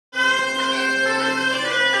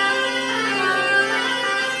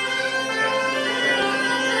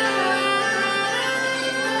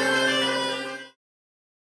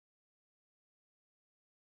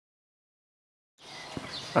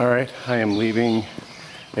Alright, I am leaving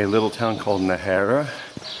a little town called Najera.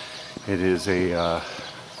 It is it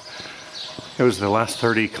was the last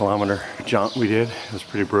 30-kilometer jaunt we did. It was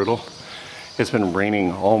pretty brutal. It's been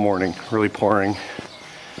raining all morning, really pouring.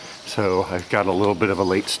 So I've got a little bit of a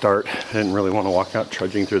late start. I didn't really want to walk out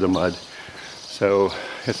trudging through the mud. So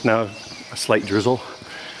it's now a slight drizzle,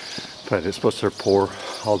 but it's supposed to pour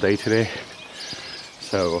all day today.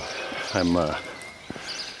 So I'm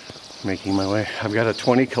making my way. I've got a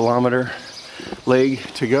 20-kilometer leg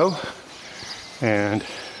to go, and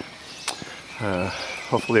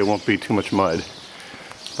hopefully it won't be too much mud,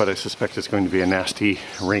 but I suspect it's going to be a nasty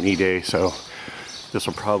rainy day, so this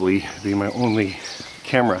will probably be my only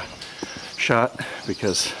camera shot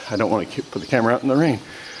because I don't want to put the camera out in the rain.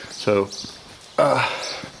 So yeah,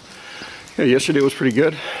 yesterday was pretty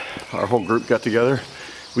good. Our whole group got together,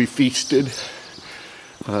 we feasted,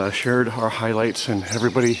 shared our highlights, and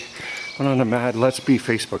everybody went on a mad let's be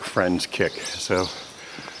Facebook friends kick. So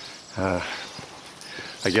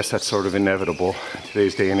I guess that's sort of inevitable in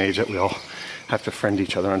today's day and age that we all have to friend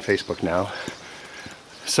each other on Facebook now.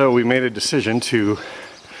 So we made a decision to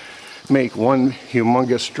make one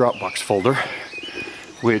humongous Dropbox folder,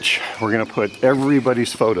 which we're gonna put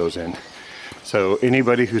everybody's photos in. So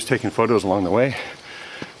anybody who's taken photos along the way,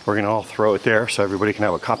 we're gonna all throw it there so everybody can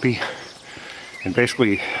have a copy and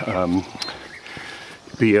basically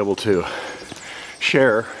be able to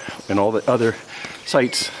share in all the other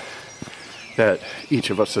sites that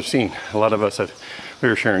each of us have seen. A lot of us we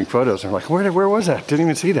were sharing photos and we're like, where was that? Didn't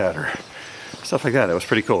even see that, or stuff like that. It was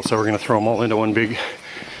pretty cool. So we're gonna throw them all into one big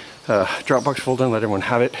Dropbox folder and let everyone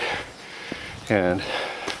have it and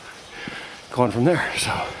go on from there.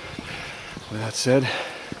 So with that said,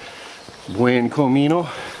 buen camino,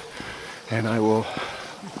 and I will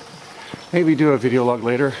maybe do a video log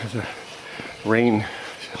later if the rain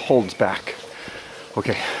holds back.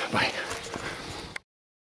 Okay, bye.